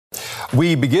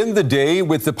We begin the day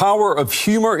with the power of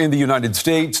humor in the United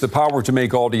States, the power to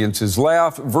make audiences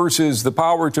laugh versus the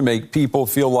power to make people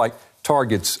feel like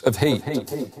targets of hate.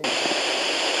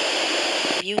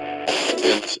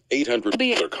 It's 800.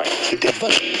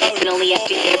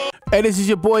 Hey, this is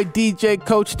your boy DJ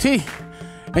Coach T,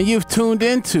 and you've tuned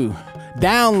into,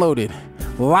 downloaded,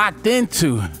 locked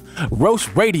into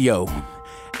Roast Radio.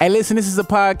 Hey, listen, this is a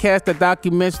podcast that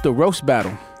documents the roast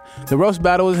battle. The roast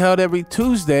battle is held every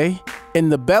Tuesday in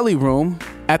the Belly Room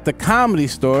at the Comedy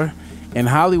Store in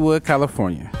Hollywood,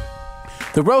 California.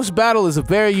 The roast battle is a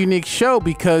very unique show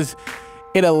because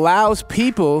it allows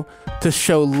people to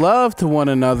show love to one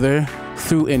another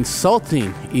through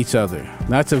insulting each other.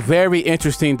 That's a very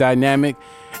interesting dynamic,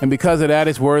 and because of that,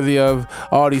 it's worthy of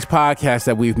all these podcasts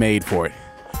that we've made for it.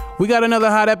 We got another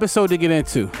hot episode to get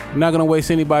into. I'm not going to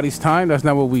waste anybody's time. That's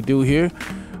not what we do here.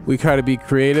 We try to be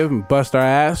creative and bust our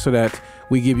ass so that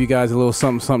we give you guys a little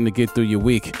something to get through your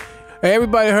week. Hey,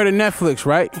 everybody heard of Netflix,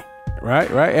 right? Right.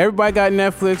 Everybody got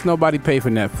Netflix. Nobody paid for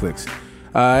Netflix.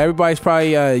 Everybody's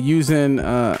probably using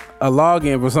a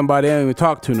login for somebody they don't even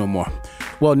talk to no more.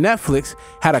 Well, Netflix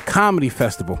had a comedy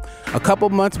festival. A couple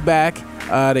months back,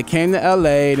 they came to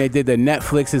LA and they did the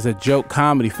Netflix is a Joke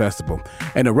comedy festival.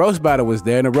 And the roast battle was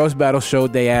there, and the roast battle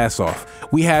showed their ass off.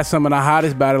 We had some of the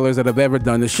hottest battlers that have ever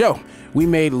done the show. We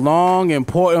made long,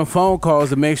 important phone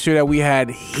calls to make sure that we had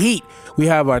heat. We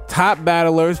have our top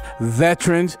battlers,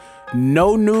 veterans,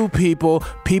 no new people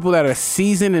that are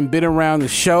seasoned and been around the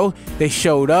show. They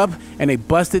showed up and they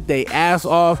busted their ass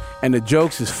off, and the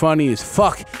jokes is funny as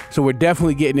fuck. So we're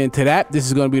definitely getting into that. This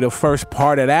is going to be the first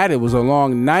part of that. It was a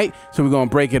long night, so we're going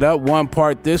to break it up. One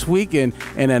part this week and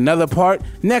another part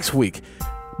next week.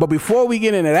 But before we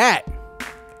get into that,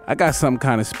 I got something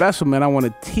kind of special, man. I want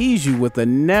to tease you with a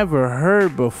never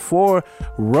heard before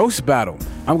roast battle.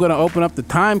 I'm going to open up the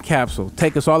time capsule,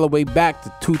 take us all the way back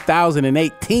to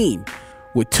 2018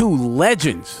 with two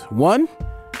legends. One,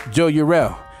 Joe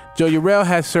Urell. Joe Urell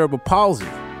has cerebral palsy,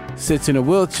 sits in a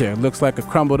wheelchair, looks like a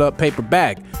crumbled up paper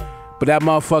bag, but that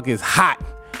motherfucker is hot.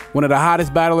 One of the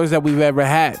hottest battlers that we've ever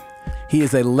had. He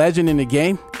is a legend in the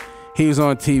game. He was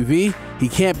on TV. He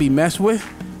can't be messed with.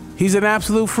 He's an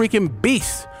absolute freaking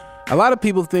beast. A lot of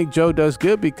people think Joe does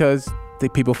good because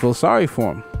people feel sorry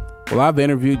for him. Well, I've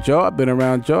interviewed Joe. I've been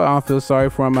around Joe. I don't feel sorry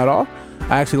for him at all.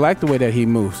 I actually like the way that he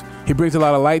moves. He brings a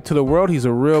lot of light to the world. He's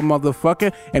a real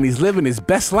motherfucker, and he's living his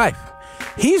best life.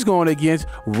 He's going against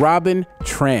Robin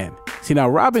Tran. See, now,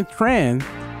 Robin Tran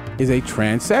is a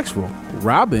transsexual.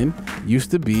 Robin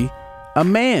used to be a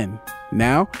man.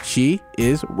 Now she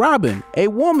is Robin, a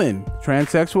woman,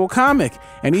 transsexual comic.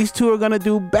 And these two are going to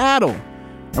do battle.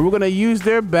 And we're going to use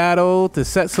their battle to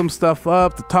set some stuff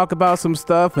up, to talk about some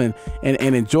stuff, and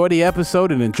enjoy the episode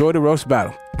and enjoy the roast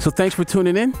battle. So thanks for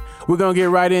tuning in. We're going to get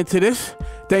right into this.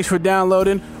 Thanks for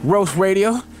downloading Roast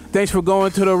Radio. Thanks for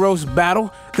going to the roast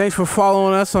battle. Thanks for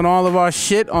following us on all of our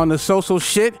shit, on the social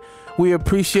shit. We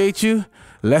appreciate you.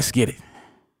 Let's get it.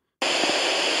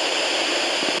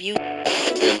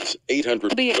 It's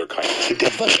 800.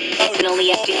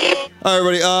 All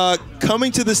right, everybody.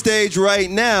 Coming to the stage right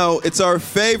now, it's our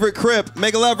favorite Crip.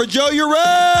 Make a loud for Joe Urell!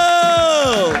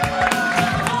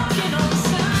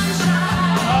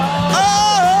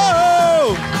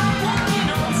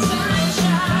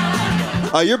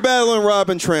 Oh! You're battling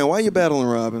Robin Tran. Why are you battling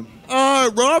Robin?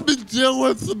 Robin's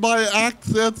jealous of my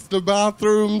access to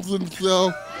bathrooms and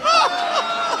stuff.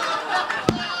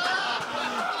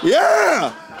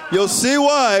 Yeah! You'll see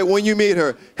why when you meet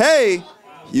her. Hey,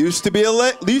 used to be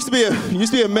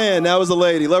a man. Now is a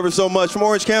lady. Love her so much. From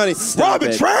Orange County, Robin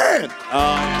Tran.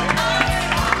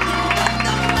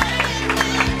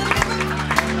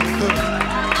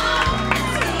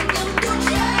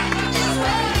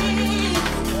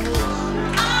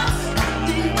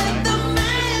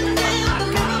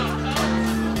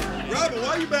 Robin, why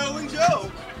are you battling Joe?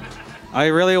 I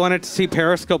really wanted to see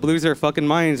Periscope lose their fucking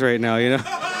minds right now, you know?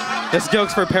 This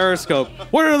joke's for Periscope.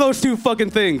 What are those two fucking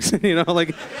things? You know,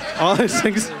 like all these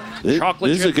things. This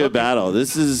is a good battle.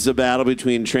 This is a battle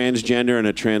between transgender and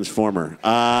a transformer.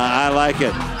 I like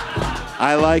it.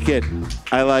 I like it.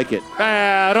 I like it.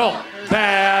 Battle,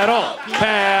 battle,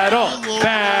 battle,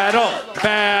 battle,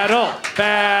 battle,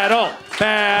 battle,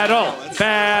 battle,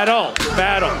 battle,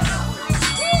 battle.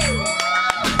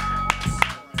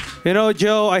 You know,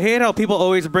 Joe, I hate how people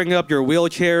always bring up your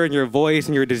wheelchair and your voice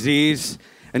and your disease.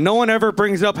 And no one ever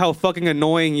brings up how fucking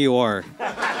annoying you are.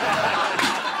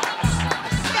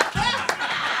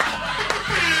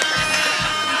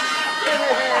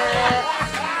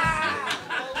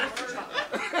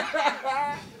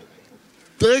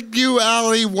 Thank you,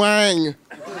 Ali Wang.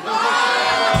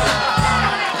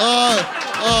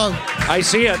 I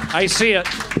see it. I see it.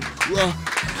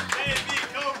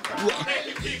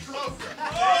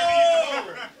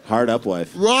 Hard up,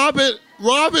 wife. Robin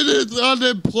is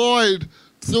unemployed,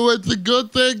 so it's a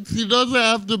good thing she doesn't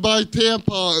have to buy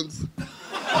tampons.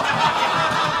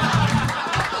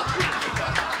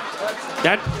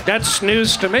 That's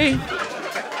news to me.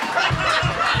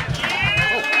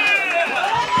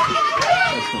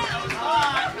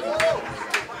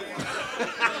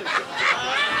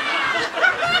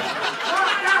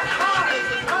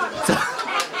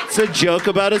 It's a joke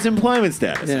about his employment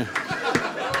status. Yeah.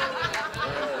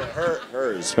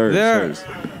 Hers.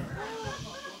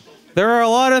 There are a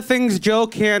lot of things Joe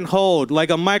can't hold, like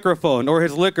a microphone or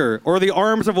his liquor or the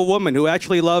arms of a woman who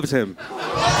actually loves him.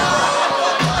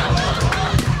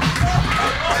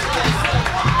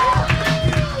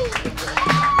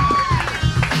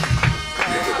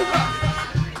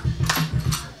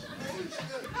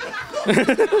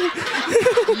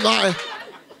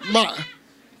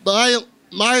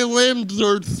 My limbs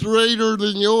are straighter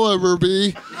than you'll ever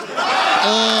be.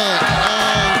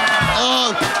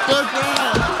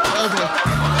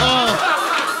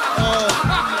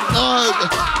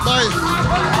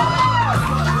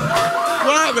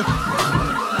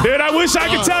 Dude, I wish I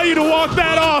could tell you to walk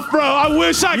that off, bro. I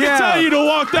wish I could tell you to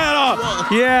walk that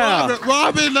off. Yeah.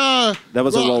 Robin, that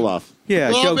was a roll-off.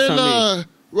 Yeah, joke's on me.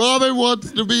 Robin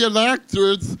wants to be an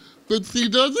actress, but she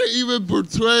doesn't even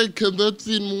portray a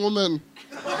convincing woman.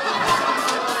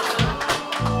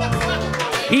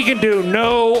 He can do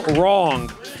no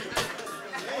wrong.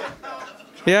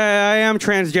 Yeah, I am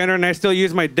transgender and I still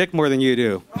use my dick more than you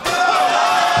do.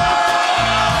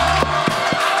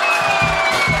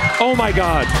 Oh my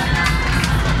God.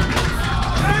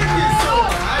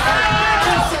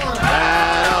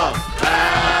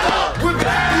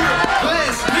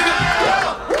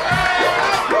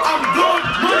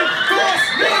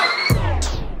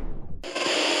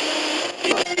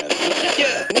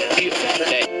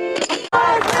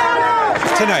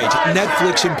 Tonight,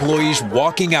 Netflix employees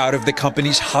walking out of the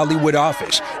company's Hollywood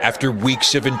office after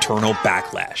weeks of internal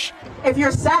backlash. If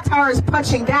your satire is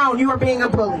punching down, you are being a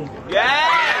bully.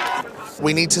 Yeah!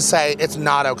 We need to say it's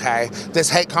not okay. This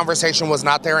hate conversation was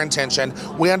not their intention.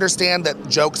 We understand that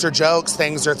jokes are jokes,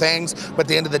 things are things, but at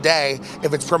the end of the day,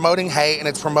 if it's promoting hate and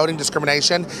it's promoting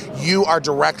discrimination, you are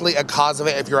directly a cause of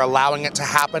it if you're allowing it to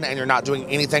happen and you're not doing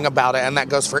anything about it, and that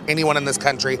goes for anyone in this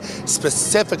country,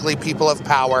 specifically people of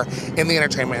power in the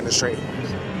entertainment industry.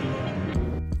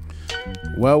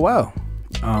 Well.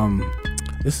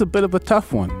 This is a bit of a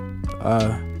tough one.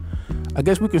 I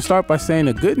guess we can start by saying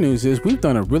the good news is we've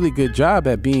done a really good job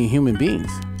at being human beings.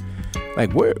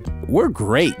 Like we're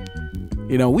great.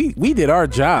 You know, we did our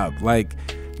job. Like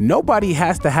nobody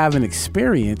has to have an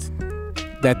experience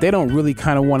that they don't really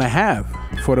kind of want to have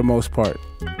for the most part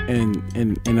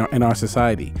in our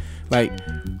society. Like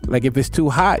if it's too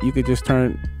hot, you could just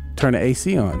turn the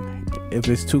AC on. If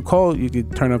it's too cold, you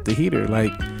could turn up the heater.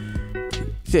 Like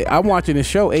shit, I'm watching the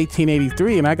show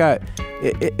 1883 and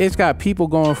it's got people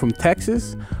going from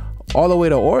Texas all the way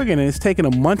to Oregon, and it's taking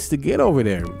them months to get over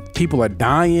there. People are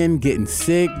dying, getting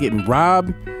sick, getting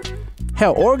robbed.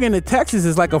 Hell, Oregon to Texas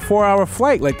is like a 4-hour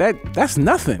flight. Like that's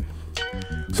nothing.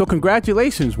 So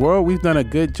congratulations, world. We've done a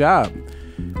good job.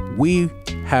 We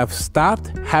have stopped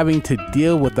having to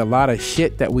deal with a lot of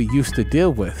shit that we used to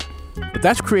deal with. But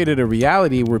that's created a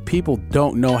reality where people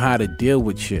don't know how to deal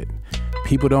with shit.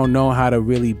 People don't know how to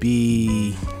really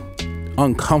be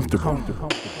uncomfortable.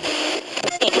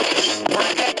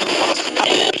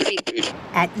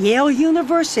 At Yale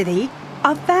University,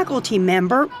 a faculty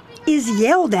member is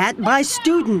yelled at by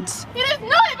students. It is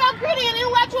not about creating an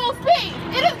intellectual space.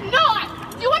 It is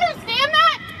not. Do you understand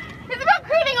that? It's about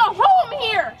creating a home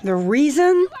here. The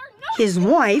reason? His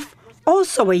wife,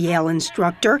 also a Yale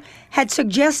instructor, had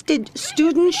suggested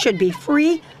students should be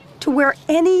free to wear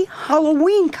any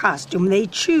Halloween costume they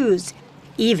choose,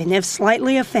 even if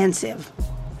slightly offensive.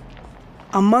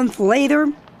 A month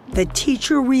later, the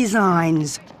teacher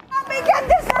resigns. Get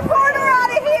this reporter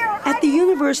out of here! At the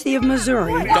University of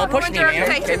Missouri, Don't push me,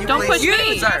 man. Don't push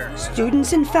me.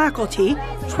 Students and faculty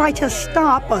try to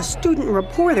stop a student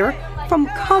reporter from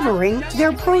covering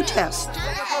their protest.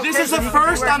 This is the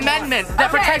First Amendment that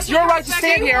protects your right to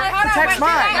stand here, protects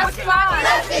mine. Let's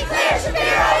be clear,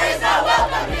 Shapiro is not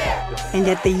welcome here. And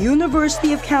at the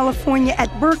University of California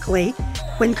at Berkeley,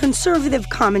 when conservative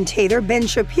commentator Ben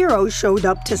Shapiro showed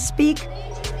up to speak,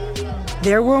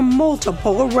 there were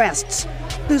multiple arrests,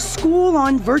 the school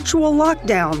on virtual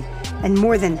lockdown, and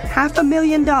more than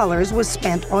 $500,000 was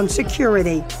spent on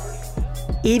security.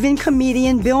 Even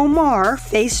comedian Bill Maher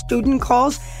faced student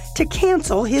calls to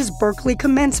cancel his Berkeley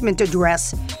commencement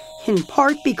address, in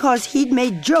part because he'd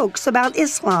made jokes about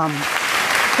Islam.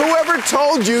 Whoever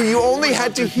told you you only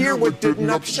had to hear what didn't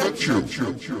upset you? Jesus.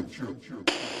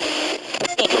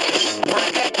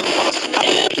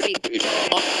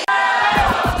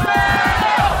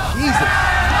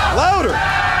 Louder.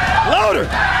 Louder.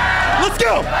 Let's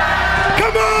go.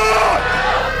 Come on.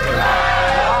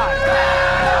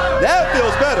 That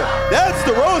feels better. That's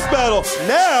the roast battle.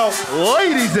 Now,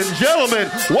 ladies and gentlemen,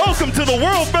 welcome to the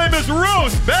world famous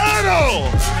roast battle.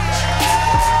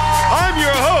 I'm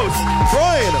your host,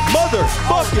 Brian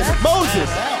Motherfucking Moses.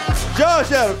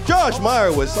 Josh Adams, Josh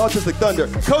Meyerowitz, Autistic Thunder.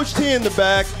 Coach T in the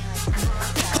back.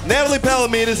 Natalie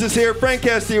Palomides is here. Frank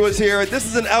Castillo is here. This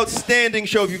is an outstanding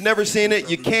show. If you've never seen it,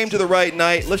 you came to the right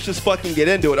night. Let's just fucking get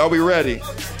into it. Are we ready?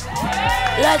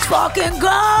 Let's fucking go!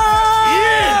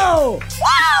 Yeah!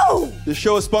 Woo! This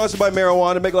show is sponsored by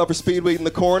marijuana. Make a lot for Speedweed in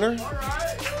the corner.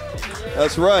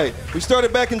 That's right. We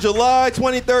started back in July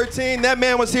 2013. That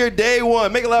man was here day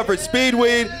one. Make a lot for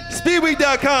Speedweed.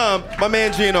 Speedweed.com. My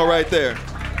man Gino right there.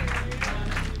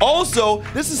 Also,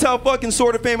 this is how fucking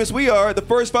sort of famous we are. The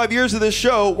first 5 years of this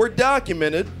show were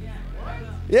documented.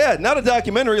 Yeah, not a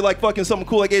documentary like fucking something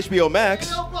cool like HBO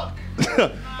Max.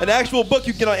 An actual book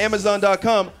you can get on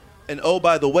Amazon.com. And oh,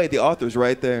 by the way, the author's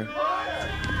right there.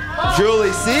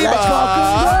 Julie Seba.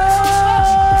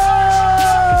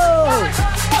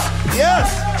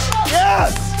 Yes!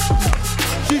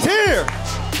 She's here!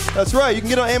 That's right, you can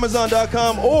get it on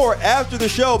Amazon.com or after the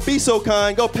show, be so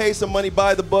kind, go pay some money,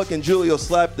 buy the book, and Julie will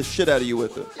slap the shit out of you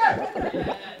with it.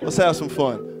 Let's have some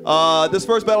fun. This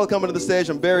first battle coming to the stage,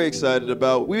 I'm very excited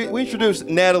about. We introduced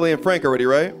Natalie and Frank already,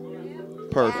 right?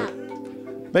 Perfect.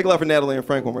 Make a laugh for Natalie and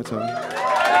Frank one more time.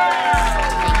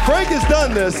 Frank has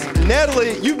done this.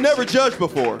 Natalie, you've never judged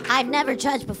before. I've never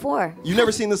judged before. You've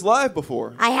never seen this live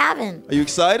before. I haven't. Are you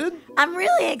excited? I'm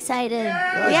really excited.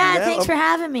 Yeah, thanks for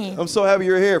having me. I'm so happy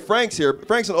you're here. Frank's here.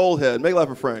 Frank's an old head. Make a laugh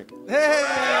for Frank. Hey!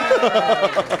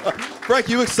 Frank,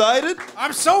 you excited?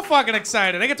 I'm so fucking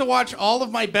excited. I get to watch all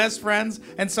of my best friends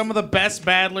and some of the best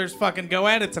battlers fucking go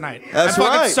at it tonight. That's I'm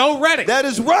right. fucking so ready. That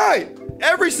is right.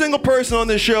 Every single person on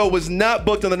this show was not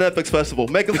booked on the Netflix festival.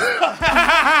 Make a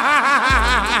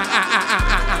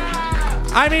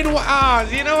I mean,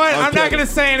 you know what? Okay. I'm not going to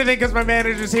say anything because my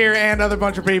manager's here and other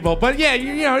bunch of people. But yeah,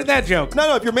 you know, that joke.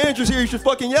 No, if your manager's here, you should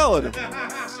fucking yell at him.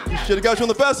 You should have got you on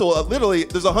the festival. Literally,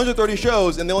 there's 130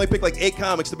 shows, and they only pick like 8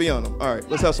 comics to be on them. All right,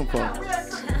 let's have some fun.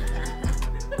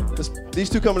 These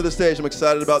two coming to the stage, I'm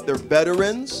excited about. They're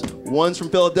veterans. One's from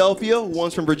Philadelphia,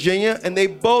 one's from Virginia, and they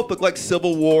both look like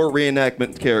Civil War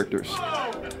reenactment characters.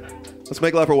 Let's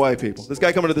make a laugh for white people. This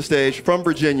guy coming to the stage from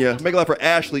Virginia. Make a laugh for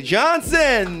Ashley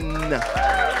Johnson.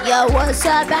 Yo, what's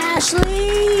up,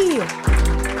 Ashley?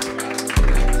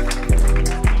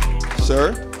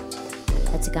 Sir?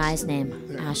 That's a guy's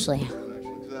name, Ashley.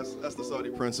 That's the Saudi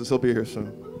princess. He'll be here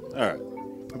soon. All right.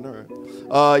 All right.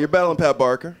 You're battling Pat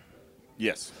Barker.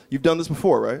 Yes. You've done this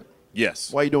before, right?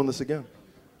 Yes. Why are you doing this again?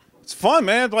 It's fun,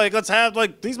 man. Like, let's have,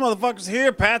 like, these motherfuckers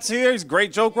here. Pat's here. He's a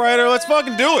great joke writer. Let's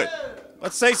fucking do it.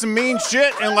 Let's say some mean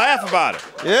shit and laugh about it.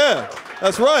 Yeah,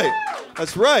 that's right.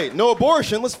 That's right. No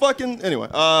abortion. Let's fucking... Anyway.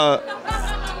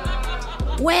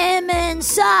 Women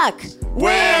suck.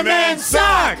 Women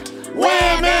suck.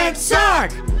 Women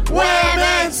suck.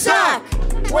 Women suck.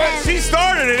 She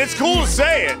started it. It's cool to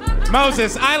say it.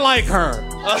 Moses, I like her.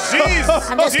 I'm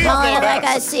just calling it like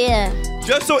I see it.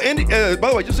 Just so,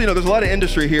 by the way, just so you know, there's a lot of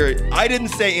industry here. I didn't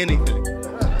say anything.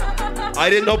 I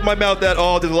didn't open my mouth at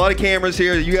all. There's a lot of cameras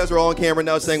here. You guys are all on camera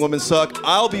now saying women suck.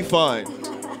 I'll be fine.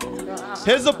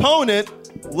 His opponent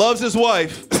loves his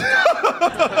wife.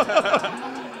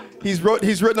 He's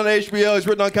written on HBO. He's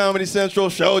written on Comedy Central,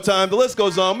 Showtime. The list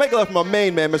goes on. Make it up for my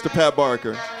main man, Mr. Pat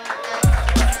Barker.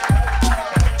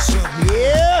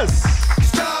 Yes.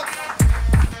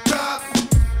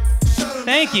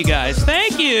 Thank you, guys.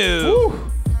 Thank you.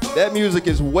 Woo. That music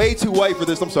is way too white for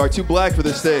this. I'm sorry, too black for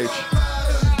this stage.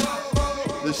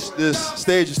 This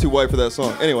stage is too white for that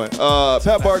song. Anyway,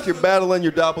 Pat Barker, you're battling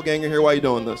your doppelganger here. Why are you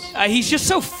doing this? He's just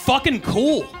so fucking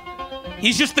cool.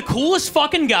 He's just the coolest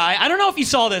fucking guy. I don't know if you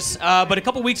saw this, but a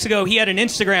couple weeks ago he had an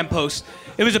Instagram post.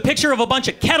 It was a picture of a bunch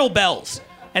of kettlebells,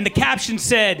 and the caption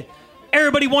said,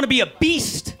 "Everybody want to be a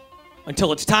beast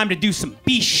until it's time to do some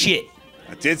beast shit."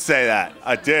 I did say that.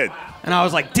 I did. And I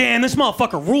was like, damn, this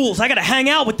motherfucker rules. I gotta hang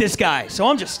out with this guy. So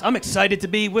I'm excited to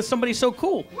be with somebody so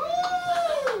cool.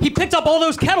 He picked up all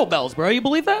those kettlebells, bro. You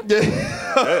believe that? This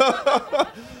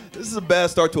is a bad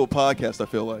start to a podcast, I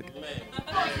feel like.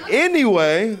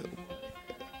 Anyway,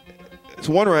 it's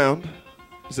one round.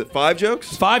 Is it 5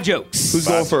 jokes? 5 jokes. Who's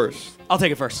going first? I'll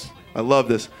take it first. I love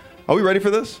this. Are we ready for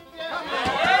this?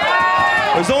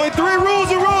 There's only 3 rules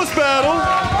of roast battle.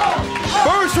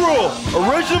 First rule,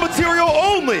 original material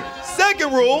only.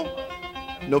 Second rule,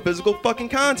 no physical fucking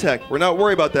contact. We're not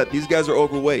worried about that. These guys are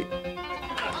overweight.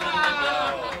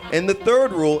 And the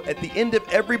third rule, at the end of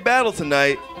every battle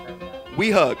tonight,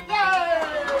 we hug.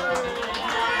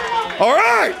 All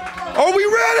right, are we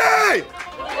ready?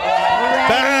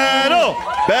 Battle,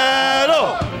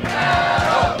 battle,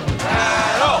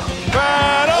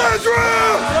 battle. Let's roll!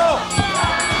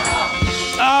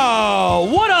 Oh,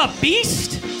 what up,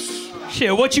 beast?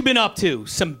 Shit, what you been up to?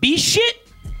 Some beast shit?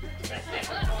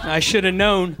 I should have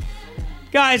known.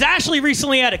 Guys, Ashley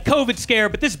recently had a COVID scare,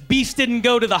 but this beast didn't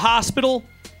go to the hospital.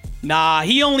 Nah,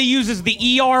 he only uses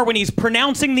the ER when he's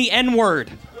pronouncing the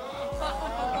N-word.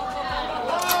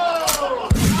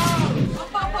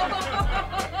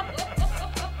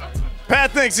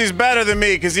 Pat thinks he's better than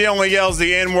me because he only yells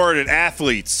the N-word at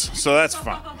athletes, so that's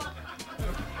fine.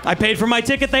 I paid for my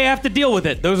ticket, they have to deal with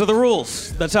it. Those are the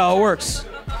rules. That's how it works.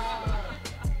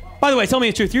 By the way, tell me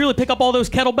the truth. You really pick up all those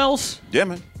kettlebells? Yeah,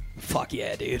 man. Fuck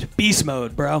yeah, dude. Beast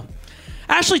mode, bro.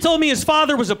 Ashley told me his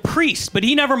father was a priest, but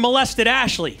he never molested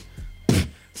Ashley.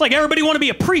 It's like everybody want to be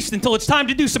a priest until it's time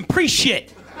to do some priest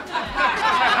shit.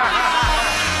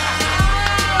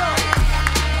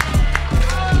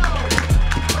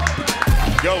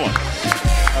 Good one.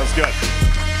 That was good.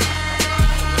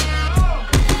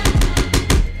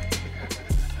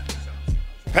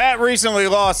 Pat recently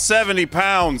lost 70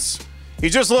 pounds. He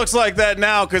just looks like that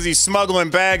now because he's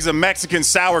smuggling bags of Mexican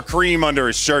sour cream under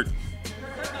his shirt.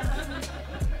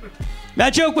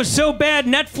 That joke was so bad,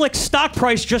 Netflix stock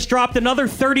price just dropped another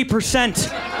 30%.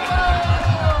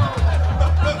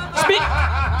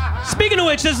 Speaking of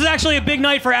which, this is actually a big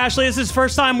night for Ashley. This is his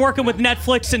first time working with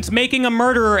Netflix since Making a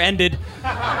Murderer ended.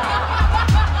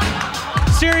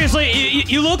 Seriously,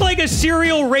 you look like a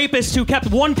serial rapist who kept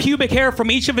one pubic hair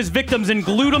from each of his victims and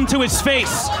glued them to his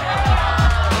face.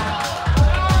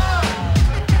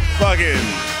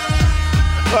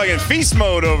 Fucking feast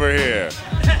mode over here.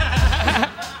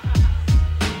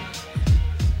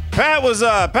 Pat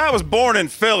was born in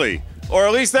Philly, or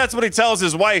at least that's what he tells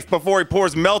his wife before he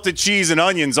pours melted cheese and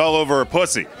onions all over her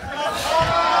pussy.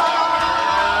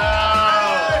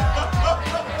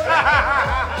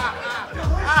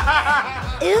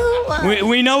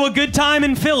 We know a good time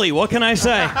in Philly. What can I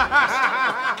say?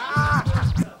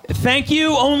 Thank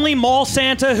you, only mall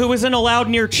Santa who isn't allowed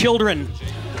near children.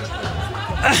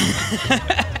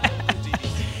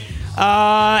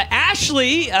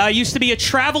 Ashley used to be a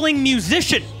traveling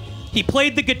musician. He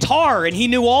played the guitar and he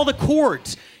knew all the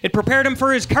chords. It prepared him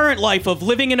for his current life of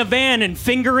living in a van and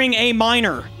fingering A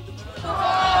minor.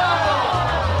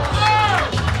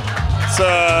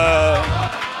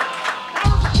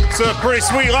 It's a pretty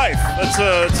sweet life. It's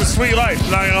a sweet life,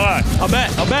 not gonna lie. I'll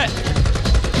bet.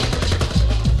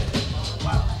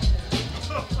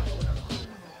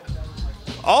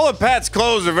 All of Pat's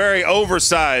clothes are very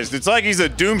oversized. It's like he's a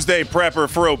doomsday prepper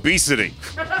for obesity.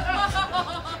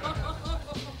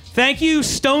 Thank you,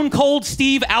 Stone Cold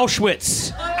Steve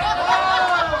Auschwitz.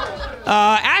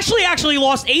 Ashley actually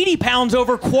lost 80 pounds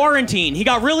over quarantine. He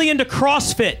got really into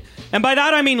CrossFit. And by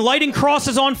that I mean lighting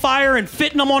crosses on fire and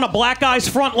fitting them on a black guy's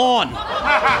front lawn.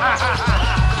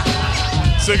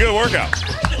 It's a good workout.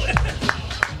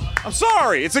 I'm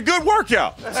sorry, it's a good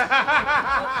workout.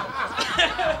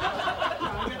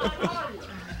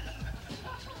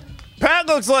 Pat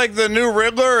looks like the new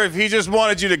Riddler if he just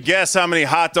wanted you to guess how many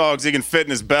hot dogs he can fit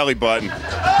in his belly button.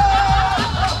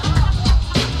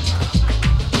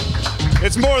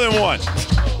 It's more than one.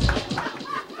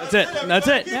 That's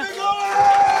it. Yeah.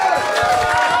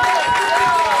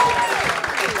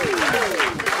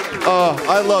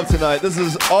 I love tonight. This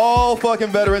is all fucking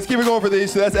veterans. Keep it going for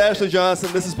these two. That's Ashley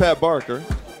Johnson. This is Pat Barker.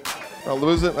 I'll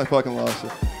lose it. I fucking lost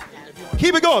it.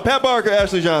 Keep it going. Pat Barker,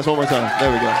 Ashley Johnson. One more time.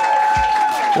 There we go.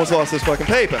 Almost lost this fucking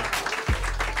paper.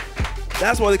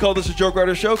 That's why they call this a Joke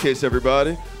Writer Showcase,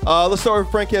 everybody. Let's start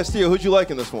with Frank Castillo. Who'd you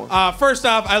like in this one? First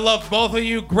off, I love both of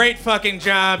you. Great fucking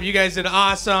job. You guys did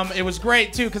awesome. It was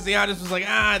great, too, because the audience was like,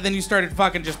 then you started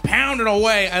fucking just pounding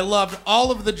away. I loved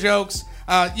all of the jokes.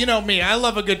 You know me. I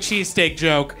love a good cheesesteak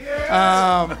joke.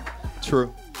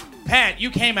 True. Pat, you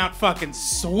came out fucking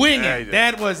swinging. Yeah,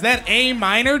 that A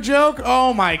minor joke.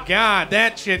 Oh, my God.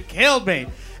 That shit killed me.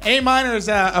 A minor is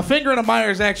a finger and a minor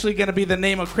is actually going to be the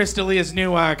name of Chris D'Elia's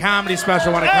new comedy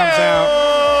special when it comes out.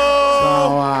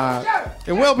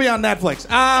 So it will be on Netflix.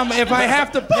 If I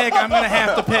have to pick, I'm going to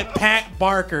have to pick Pat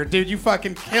Barker. Dude, you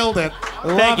fucking killed it.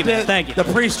 Thank you. The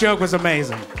priest joke was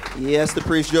amazing. Yes, the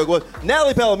priest joke was.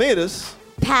 Natalie Palomides.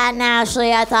 Pat and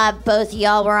Ashley, I thought both of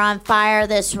y'all were on fire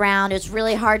this round. It's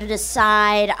really hard to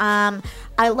decide.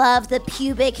 I love the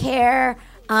pubic hair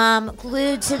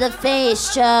glued to the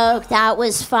face joke. That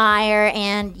was fire.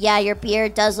 And yeah, your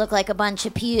beard does look like a bunch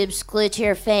of pubes glued to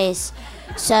your face.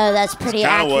 So that's pretty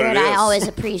accurate. I always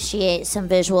appreciate some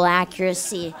visual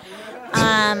accuracy.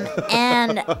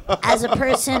 And as a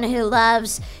person who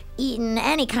loves eating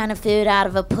any kind of food out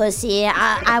of a pussy,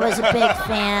 I was a big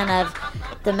fan of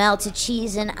the melted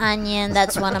cheese and onion.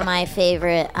 That's one of my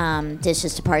favorite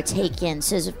dishes to partake in.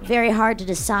 So it's very hard to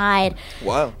decide.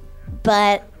 Wow.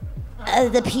 But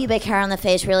the pubic hair on the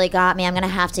face really got me. I'm going to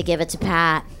have to give it to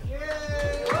Pat.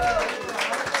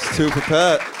 It's 2 for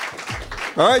Pat.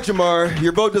 All right, Jamar,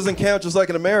 your vote doesn't count just like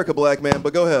in America, black man,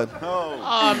 but go ahead.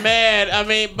 Oh, man. I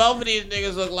mean, both of these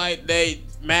niggas look like they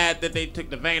mad that they took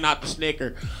the vein out the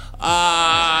Snicker.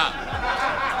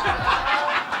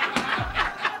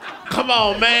 Come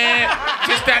on, man.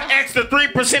 Just that extra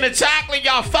 3% of chocolate,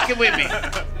 y'all fucking with me.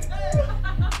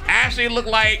 Ashley looked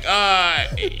like,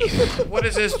 what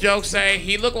does this joke say?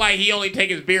 He looked like he only take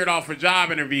his beard off for job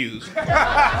interviews.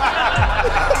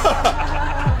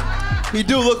 He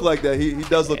do look like that. He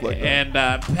does look like that.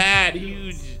 And Pat,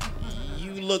 you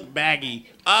look baggy.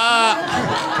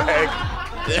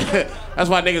 That's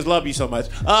why niggas love you so much.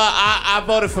 I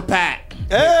voted for Pat.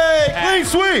 Hey, clean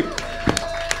sweep.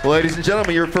 Ladies and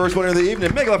gentlemen, your first winner of the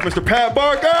evening. Make it up, Mr. Pat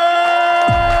Barker.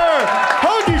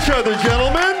 Hug each other,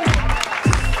 gentlemen.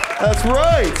 That's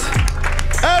right.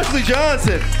 Ashley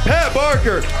Johnson, Pat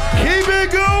Barker, keep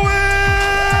it going.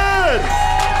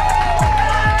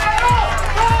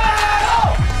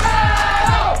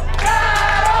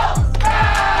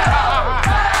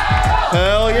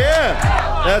 Hell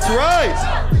yeah. That's right.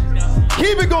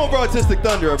 Keep it going for Autistic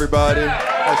Thunder, everybody.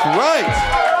 That's right.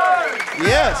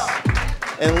 Yes.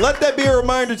 And let that be a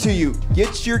reminder to you.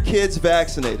 Get your kids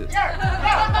vaccinated.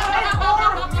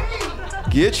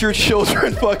 Get your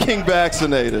children fucking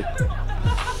vaccinated.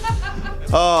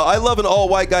 I love an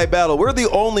all-white guy battle. We're the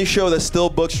only show that still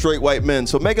books straight white men,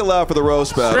 so make it loud for the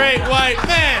roast battle. Straight white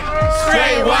men.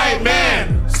 Straight white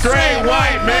men. Straight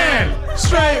white men.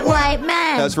 Straight white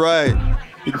men. That's right.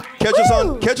 Catch us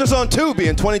on Tubi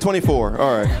in 2024.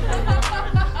 All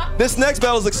right. This next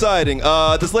battle is exciting.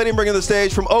 This lady I'm bringing to the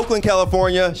stage from Oakland,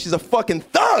 California. She's a fucking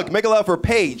thug. Make it loud for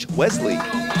Paige Wesley.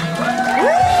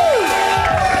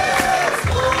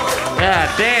 God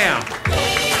damn.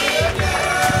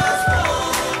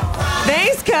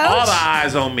 Thanks, Coach. All the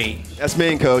eyes on me. That's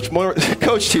me and Coach. More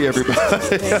Coach T, everybody.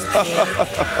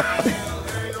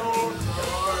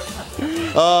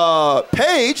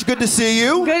 Paige, good to see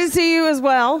you. Good to see you as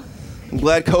well. I'm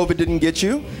glad COVID didn't get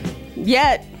you.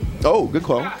 Yet. Oh, good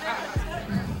call.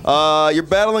 You're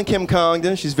battling Kim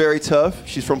Congdon. She's very tough.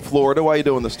 She's from Florida. Why are you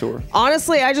doing this to her?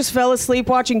 Honestly, I just fell asleep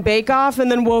watching Bake Off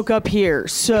and then woke up here.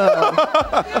 So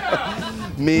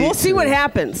we'll see what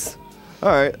happens. All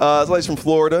right. This lady's from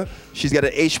Florida. She's got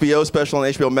an HBO special on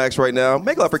HBO Max right now.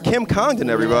 Make it up for Kim Congdon,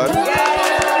 everybody.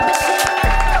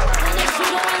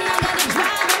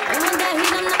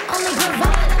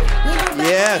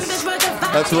 Yes.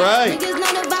 That's right.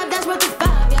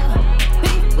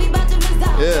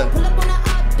 Yeah.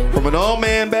 From an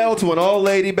all-man battle to an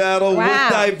all-lady battle with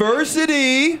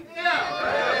diversity.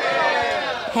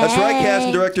 That's right, cast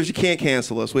and directors. You can't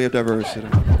cancel us. We have diversity.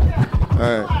 All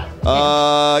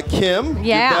right. Kim,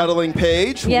 you're battling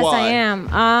Paige. Yes, Why? I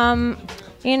am.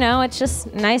 You know, it's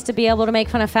just nice to be able to make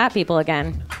fun of fat people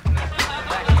again.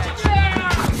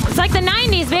 It's like the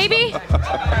 90s, baby.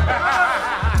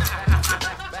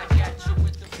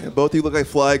 Yeah, both of you look like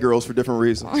fly girls for different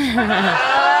reasons.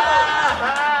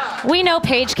 We know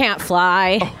Paige can't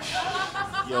fly.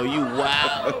 Yo, you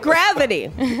wow. Gravity.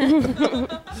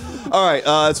 All right,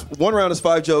 it's one round is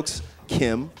 5 jokes.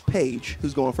 Kim, Paige,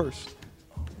 who's going first?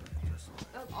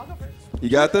 You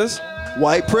got this?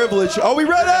 White privilege. Are we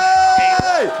ready?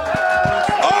 Are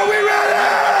we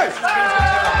ready?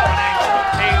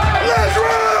 Let's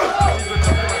roll!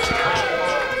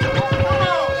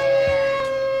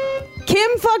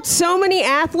 Kim fucked so many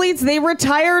athletes, they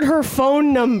retired her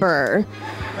phone number.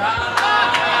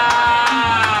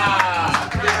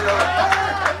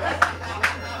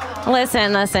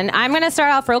 Listen. I'm going to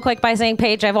start off real quick by saying,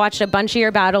 Paige, I've watched a bunch of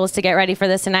your battles to get ready for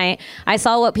this tonight. I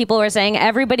saw what people were saying.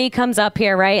 Everybody comes up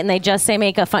here, right? And they just say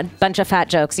make a bunch of fat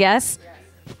jokes, yes?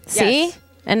 See? Yes.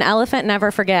 An elephant never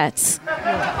forgets.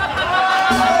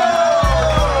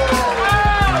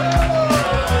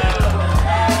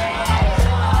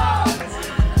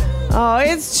 Oh,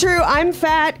 it's true. I'm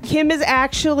fat. Kim is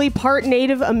actually part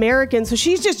Native American, so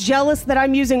she's just jealous that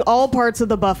I'm using all parts of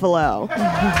the buffalo.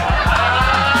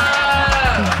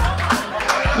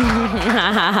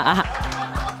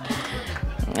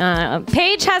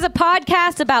 Paige has a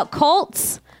podcast about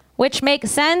cults, which makes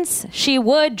sense. She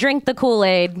would drink the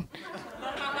Kool-Aid.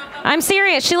 I'm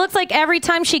serious. She looks like every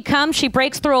time she comes, she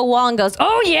breaks through a wall and goes,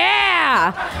 "Oh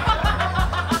yeah!"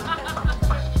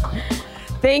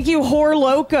 Thank you, Whore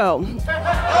Loco.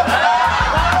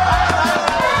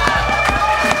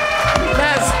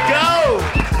 Let's go.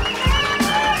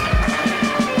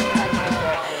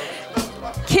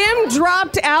 Kim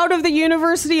dropped out of the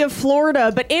University of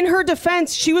Florida, but in her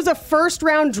defense, she was a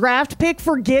first-round draft pick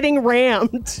for getting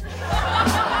rammed.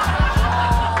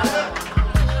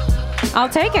 I'll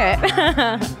take it.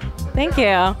 Thank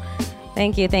you.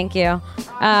 Thank you. Thank you.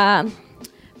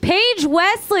 Paige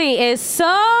Wesley is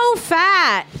so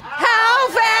fat. How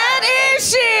fat is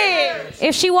she?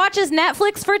 If she watches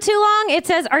Netflix for too long, it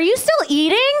says, "Are you still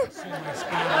eating?"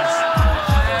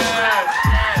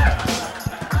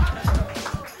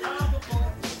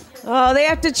 Oh, they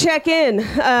have to check in,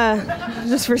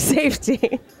 just for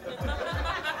safety.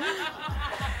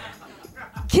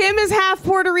 Kim is half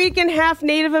Puerto Rican, half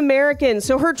Native American,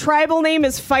 so her tribal name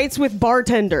is Fights with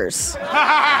Bartenders.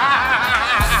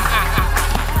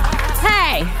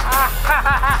 Hey!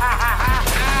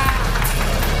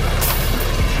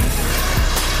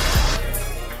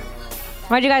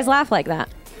 Why'd you guys laugh like that?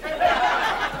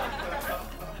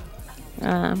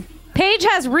 Paige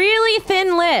has really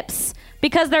thin lips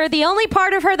because they're the only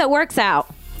part of her that works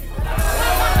out.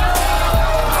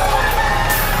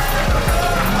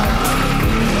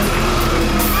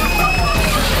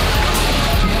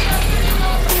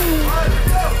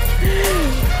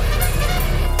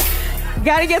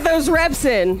 Gotta get those reps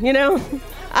in, you know?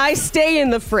 I stay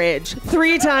in the fridge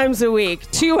 3 times a week,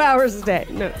 2 hours a day.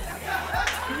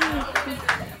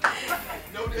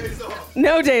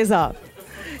 No days off.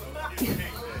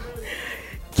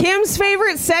 Kim's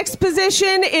favorite sex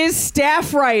position is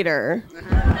staff writer.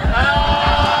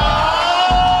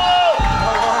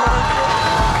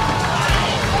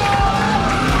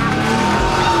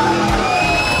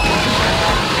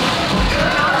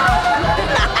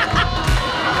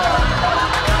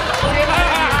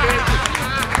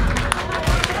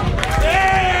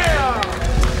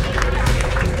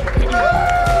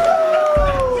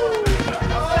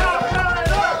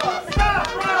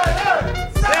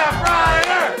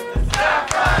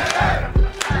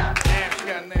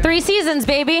 Seasons,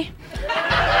 baby.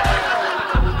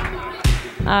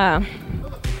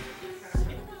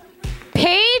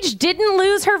 Paige didn't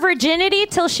lose her virginity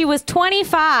till she was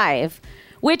 25,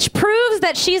 which proves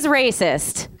that she's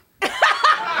racist.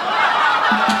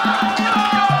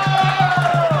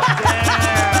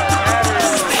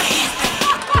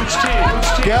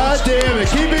 God damn it.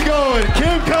 Keep it going.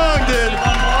 Kim Congdon,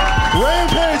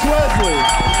 Rampage Wesley.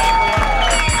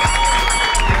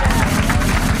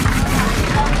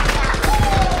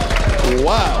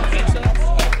 Wow.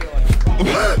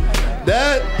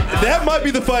 that might be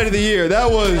the fight of the year. That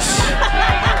was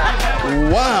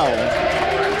wow.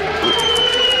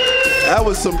 That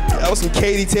was some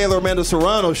Katie Taylor, Amanda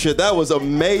Serrano shit. That was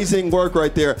amazing work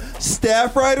right there.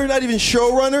 Staff writer, not even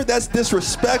showrunner. That's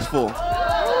disrespectful. She's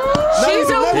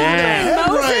a head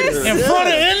writer. In front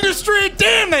of industry,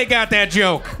 damn, they got that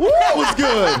joke. That was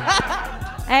good.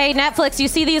 Hey, Netflix, you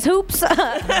see these hoops?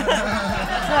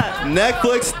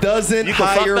 Netflix doesn't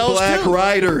hire black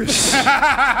writers.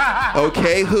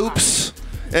 Okay, hoops.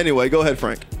 Anyway, go ahead,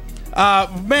 Frank.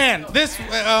 Man, this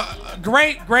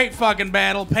great fucking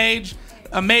battle. Paige,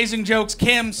 amazing jokes.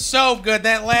 Kim, so good.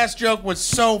 That last joke was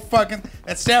so fucking.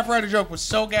 That staff writer joke was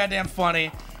so goddamn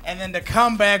funny. And then to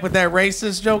come back with that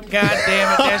racist joke, god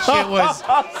damn it, that shit was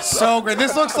so great.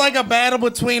 This looks like a battle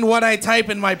between what I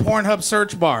type in my Pornhub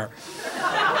search bar.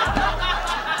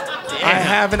 I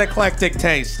have an eclectic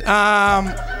taste.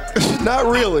 Not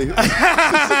really.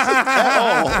 At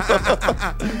all.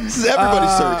 This is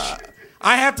everybody's search.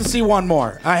 I have to see one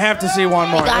more. It was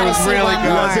really good. You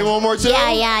gotta see one more too? Yeah,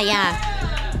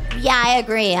 I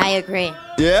agree.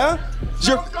 Yeah? It's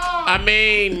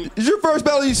your first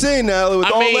battle you've seen, Natalie,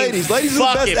 with all ladies. Ladies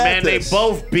are the best at man. this. They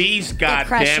both beasts,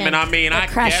 goddammit. I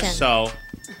guess so.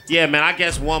 Yeah, man, I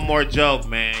guess one more joke,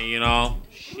 man, you know?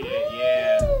 Shit,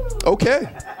 yeah. Okay.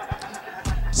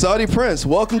 Saudi Prince,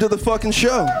 welcome to the fucking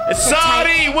show. It's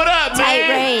Saudi, what up, man? Tight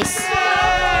race.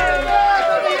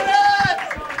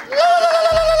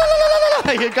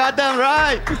 You're goddamn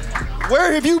right.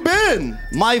 Where have you been?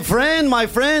 My friend,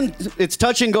 it's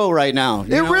touch and go right now.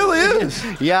 It really is.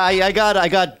 Yeah, I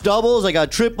got doubles, I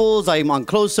got triples, I'm on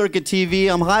closed circuit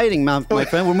TV. I'm hiding, my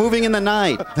friend. We're moving in the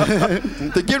night.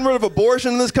 They're getting rid of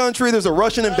abortion in this country. There's a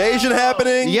Russian invasion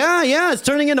happening. Yeah, it's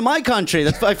turning into my country.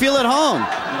 I feel at home.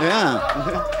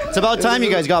 Yeah. It's about time you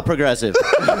guys got progressive.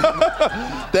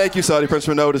 Thank you, Saudi Prince,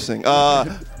 for noticing.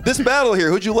 This battle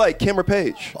here, who'd you like, Kim or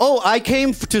Paige? Oh, I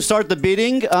came to start the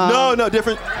bidding. No,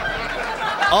 different.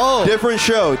 Oh. Different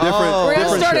show. We're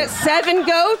going to start show. at 7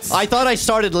 goats? I thought I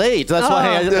started late. That's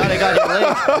why I thought I got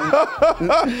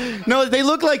here late. No, they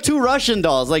look like two Russian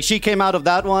dolls. Like she came out of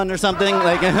that one or something.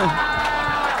 Like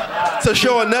it's a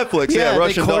show on Netflix. Yeah,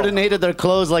 Russian they coordinated their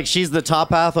clothes like she's the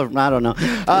top half of, I don't know.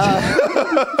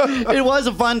 It was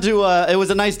a fun to, it was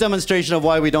a nice demonstration of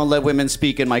why we don't let women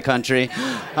speak in my country.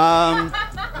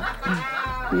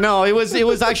 No, it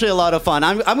was actually a lot of fun.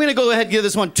 I'm going to go ahead and give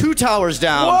this one 2 towers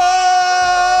down. What?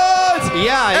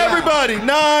 Yeah. Everybody,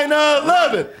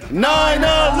 9/11,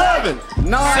 9/11,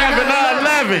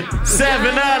 7/11,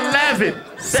 7/11.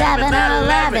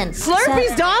 7-Eleven.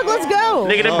 Slurpee's dog, let's go.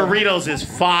 Nigga, them burritos is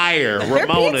fire. Their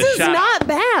Ramona pizza's shot. not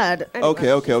bad.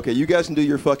 Okay. You guys can do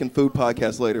your fucking food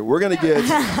podcast later. We're going to get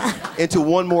into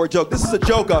one more joke. This is a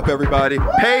joke up, everybody.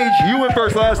 Paige, you went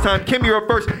first last time. Kim, you're up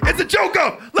first. It's a joke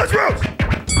up. Let's roast.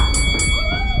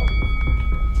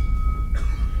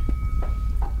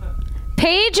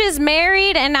 Paige is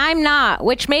married and I'm not,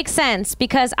 which makes sense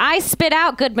because I spit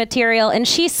out good material and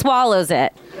she swallows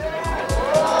it.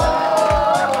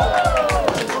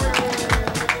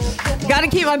 Gotta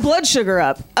keep my blood sugar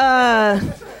up.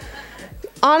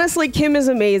 Honestly, Kim is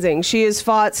amazing. She has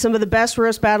fought some of the best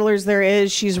roast battlers there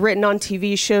is. She's written on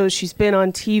TV shows. She's been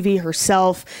on TV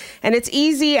herself. And it's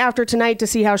easy after tonight to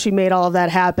see how she made all of that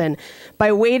happen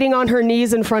by waiting on her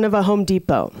knees in front of a Home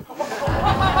Depot.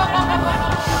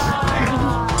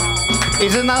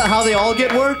 Isn't that how they all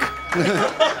get work?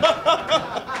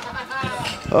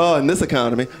 Oh, in this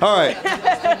economy. All right.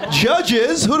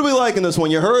 Judges, who do we like in this one?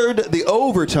 You heard the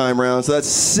overtime round, so that's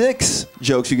 6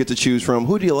 jokes you get to choose from.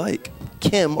 Who do you like?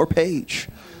 Kim or Paige?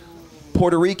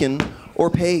 Puerto Rican or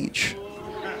Paige?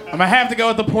 I'm gonna have to go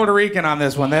with the Puerto Rican on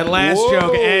this one. That last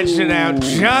joke edged it out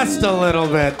just a little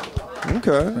bit.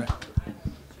 Okay.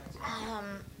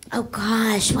 Oh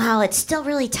gosh, wow, it's still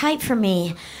really tight for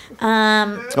me.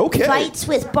 Okay. Fights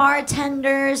with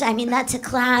bartenders, I mean, that's a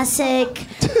classic.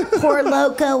 Poor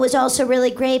Loco was also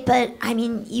really great, but I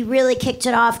mean, you really kicked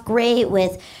it off great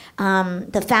with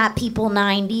the fat people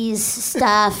 90s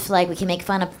stuff. Like, we can make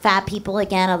fun of fat people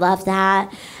again, I love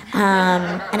that.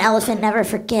 An elephant never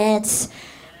forgets.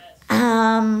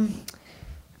 Gosh.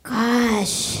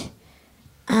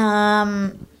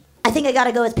 I think I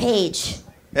gotta go with Paige.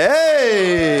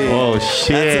 Hey! Oh,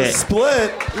 shit. That's a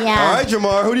split. Yeah. All right,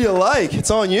 Jamar, who do you like?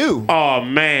 It's on you. Oh,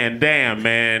 man, damn,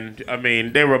 man. I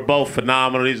mean, they were both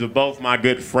phenomenal. These were both my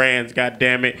good friends, God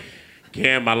damn it.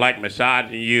 Kim, I like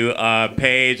massaging you.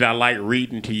 Paige, I like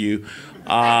reading to you.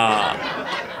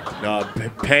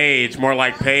 Paige, more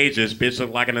like Pages. Bitch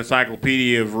look like an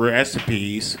encyclopedia of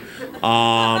recipes.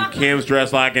 Kim's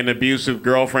dressed like an abusive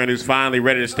girlfriend who's finally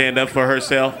ready to stand up for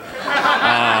herself.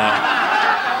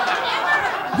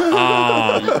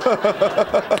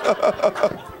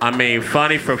 I mean,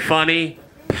 funny for funny,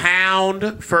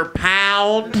 pound for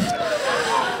pound.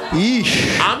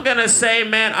 Yeesh. I'm gonna say,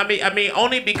 man, I mean,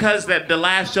 only because that the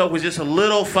last joke was just a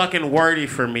little fucking wordy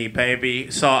for me, baby.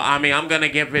 So, I mean, I'm gonna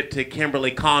give it to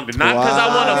Kimberly Condon. Not because I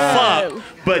want to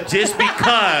fuck, but just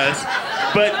because,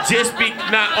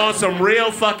 not on some real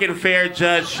fucking fair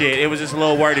judge shit. It was just a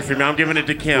little wordy for me. I'm giving it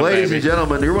to Kim, Ladies baby. and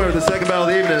gentlemen, your winner of the second battle of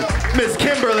the evening, Miss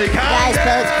Kimberly Condon. You guys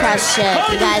both crushed shit.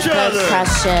 You guys both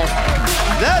crushed shit.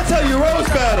 That's how you roast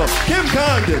battle. Kim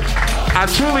Condon. I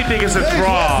truly think it's a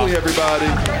draw. Leslie, everybody.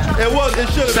 It should have been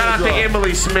a draw. Shout out to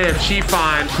Emily Smith. She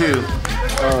fine, too.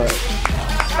 All right.